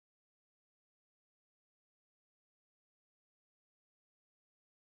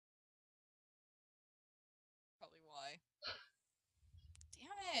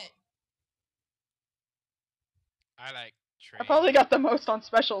I like train. I probably got the most on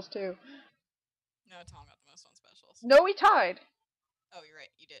specials too. No, Tom got the most on specials. No, we tied. Oh, you're right.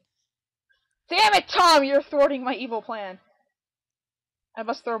 You did. Damn it, Tom! You're thwarting my evil plan. I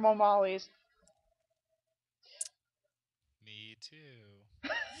must throw more mollies. Me too.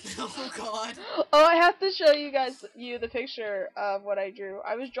 Oh God. Oh, I have to show you guys the picture of what I drew.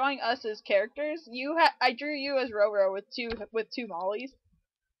 I was drawing us as characters. I drew you as Roro with two mollies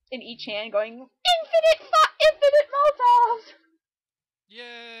in each hand, going infinite Molotovs.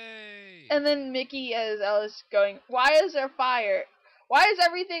 Yay! And then Mickey as Ellis going, why is there fire? Why is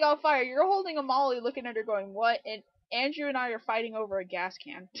everything on fire? You're holding a molly, looking at her, going, what? And Andrew and I are fighting over a gas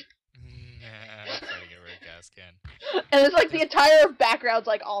can. Fighting over a gas can. And it's like the entire background's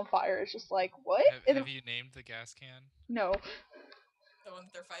like on fire. It's just like, what? Have you named the gas can? No. The one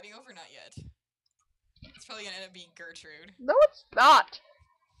that they're fighting over? Not yet. It's probably gonna end up being Gertrude. No, it's not.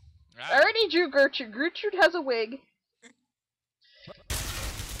 Ah. I already drew Gertrude. Gertrude has a wig.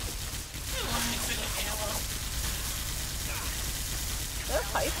 Are there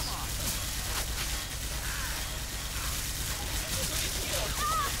pipes?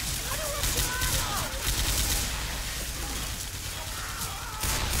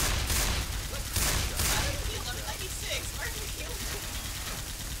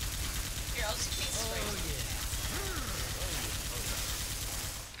 Here, I'll just paint straight.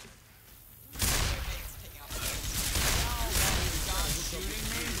 Shooting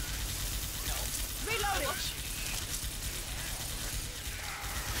me? No. Reloading!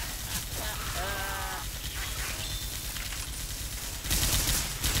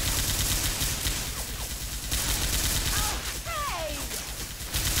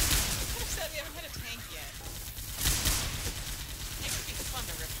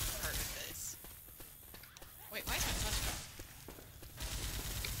 Wait, why is my touch off?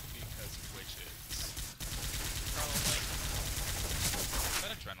 Because witches. Probably. Is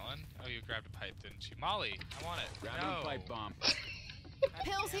that adrenaline? Oh, you grabbed a pipe, didn't you? Molly, I want it. No. Pipe bomb.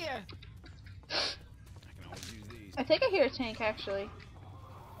 Pills here! I can always use these. I think I hear a tank, actually.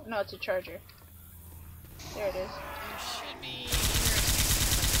 No, it's a charger. There it is. You should be...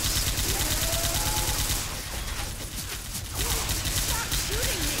 Stop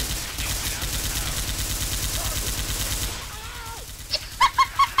shooting me!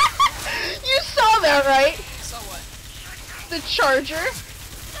 You saw that, right? So what? The charger?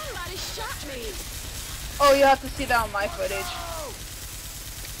 Somebody shot me! Oh, you have to see that on my footage. I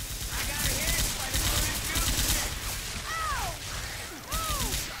got hit by the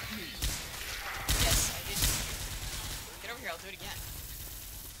Yes, I did. Get over here, I'll do it again.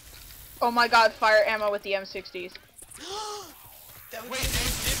 Oh my god, fire ammo with the M60s. That would Wait, be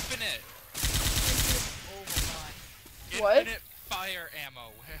it's infinite! Oh my god. What? Infinite fire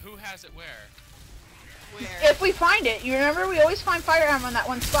ammo. Who has it where? Where? If we find it, you remember we always find fire ammo in that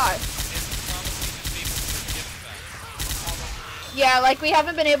one spot. It's probably just people who give them. Yeah, like we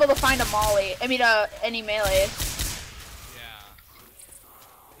haven't been able to find a molly. I mean, any melees. Yeah.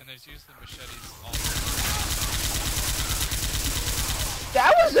 And there's usually machetes all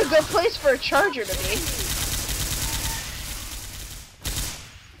That was a good place for a charger to be.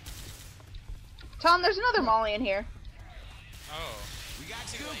 Tom, there's another molly in here. Oh. We got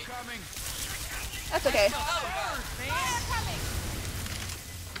two coming. That's okay.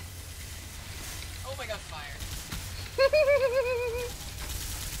 Oh my god, fire.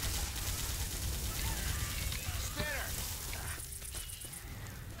 Spinner.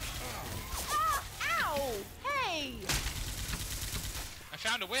 Ow! Hey! I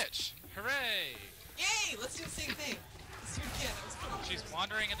found a witch! Hooray! Yay! Let's do the same thing. Let's do it again. That was cool. She's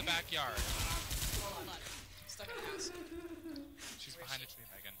wandering in the backyard. Hold on. I'm stuck in the house. She's behind a tree,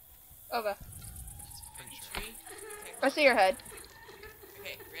 Megan. Okay. Pretty sure. Tree. Okay, I see your head.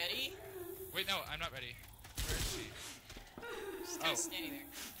 okay, ready? Wait, no, I'm not ready. Where is she? She's kind Oh. of standing there.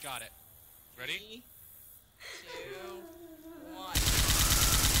 Got it. Ready? 3, 2, 1.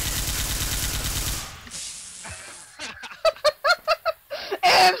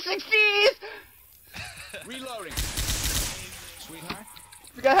 M60s! Reloading. Sweetheart.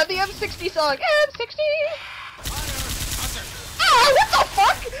 We gotta have the M60 song. M60! Hunter! Ah, what the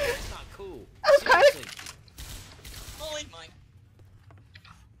fuck? That's not cool. That was kind of... Holy mine.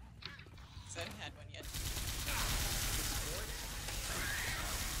 So I haven't had one yet.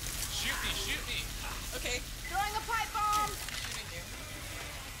 Shoot me! Okay. Throwing a pipe bomb! Shooting you.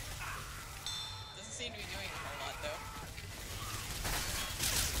 Doesn't seem to be doing a whole lot though.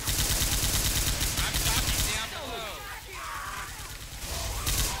 I'm knocking down below!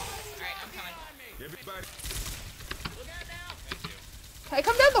 Alright, I'm coming. Everybody. Thank you. Can I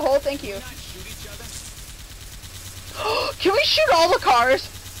come down the hole? Thank you. Not shoot each other. Can we shoot all the cars?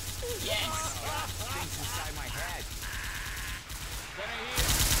 Yes! Things inside my head.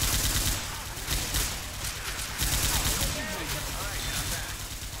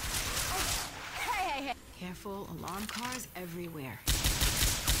 Hey. Careful, alarm cars everywhere.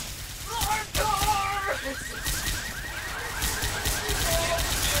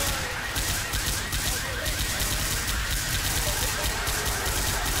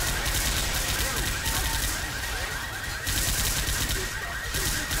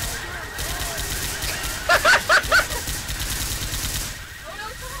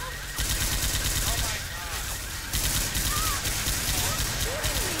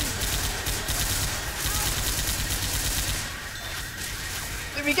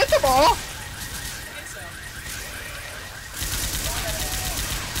 Did we get them all? I think so.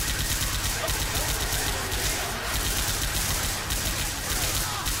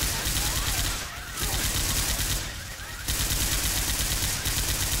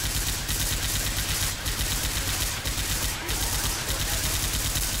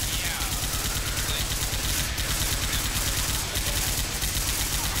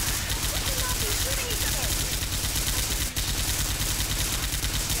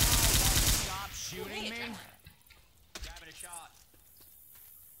 Stop shooting me. Grabbing a shot.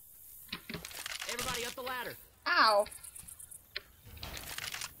 Everybody up the ladder. Ow.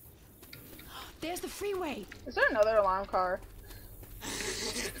 There's the freeway. Is there another alarm car?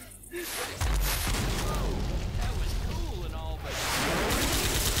 That was cool and all, but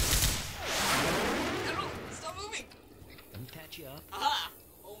No! Stop moving! let me patch you up. Aha!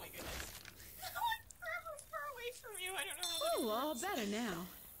 Oh my goodness. I'm forever far away from you. I don't know how to Ooh, all better now.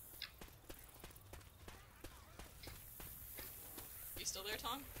 You still there,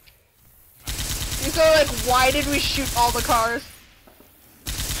 Tom? You go like, why did we shoot all the cars?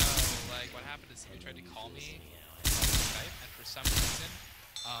 No, like what happened is somebody tried to call me on Skype, and for some reason,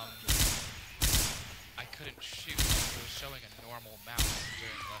 I couldn't shoot. It was showing a normal mouse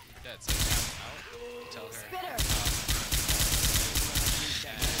during Left 4 Dead, so I tapped out to tell her. Spitter.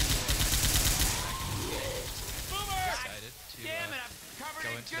 Decided to Damn it, I'm covered go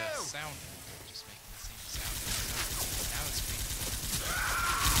in into that goo. sound room, just making the same sound. Now it's being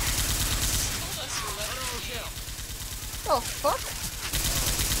Told us you left the game. Oh fuck?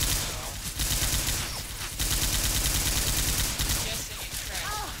 Guessing it's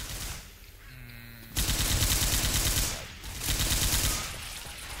trash.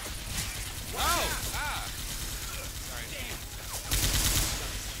 Oh! Ah! Sorry.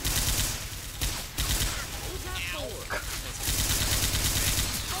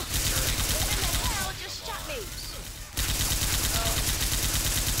 Hell just shot me.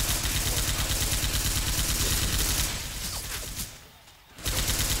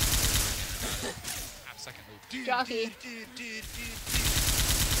 Half-second move. Jockey.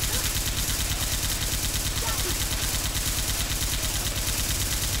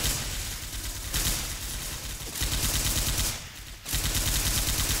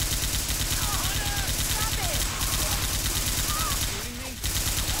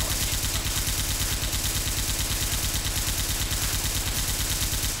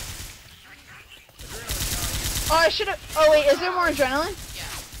 Oh, I should've. Oh wait, is there more adrenaline?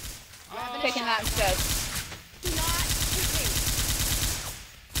 Yeah. Taking that instead. Do not shoot me.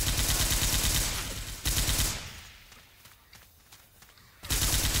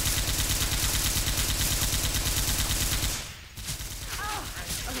 Oh,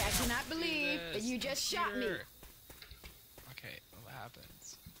 okay, I cannot believe that you just shot me. Okay, what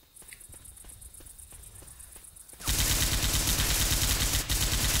happens?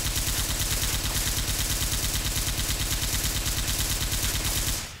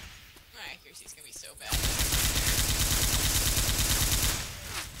 My accuracy's gonna be so bad.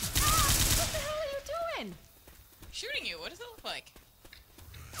 What the hell are you doing? Shooting you, what does it look like?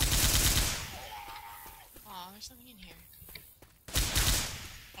 Aw, there's something in here.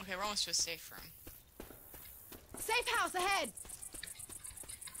 Okay, we're almost to a safe room. Safe house ahead.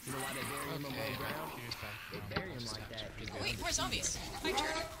 You know why they bury him Okay, above my ground? computer's back. They bury him like that. Oh wait, more zombies. Hi,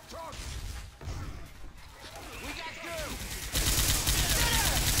 turn. We got goo.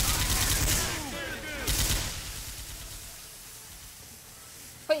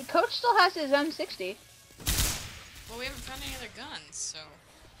 Wait, Coach still has his M60. Well, we haven't found any other guns, so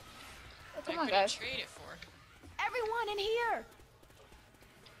Oh, come I on, couldn't guys. trade it for. Everyone in here.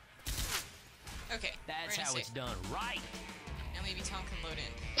 Okay, That's we're in a how safe. it's done, right? Now maybe Tom can load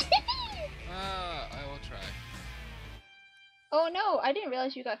in. I will try. Oh no, I didn't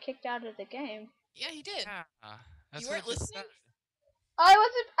realize you got kicked out of the game. Yeah, he did. Yeah, that's You what weren't I just listening? said.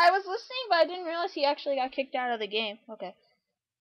 I was listening, but I didn't realize he actually got kicked out of the game. Okay.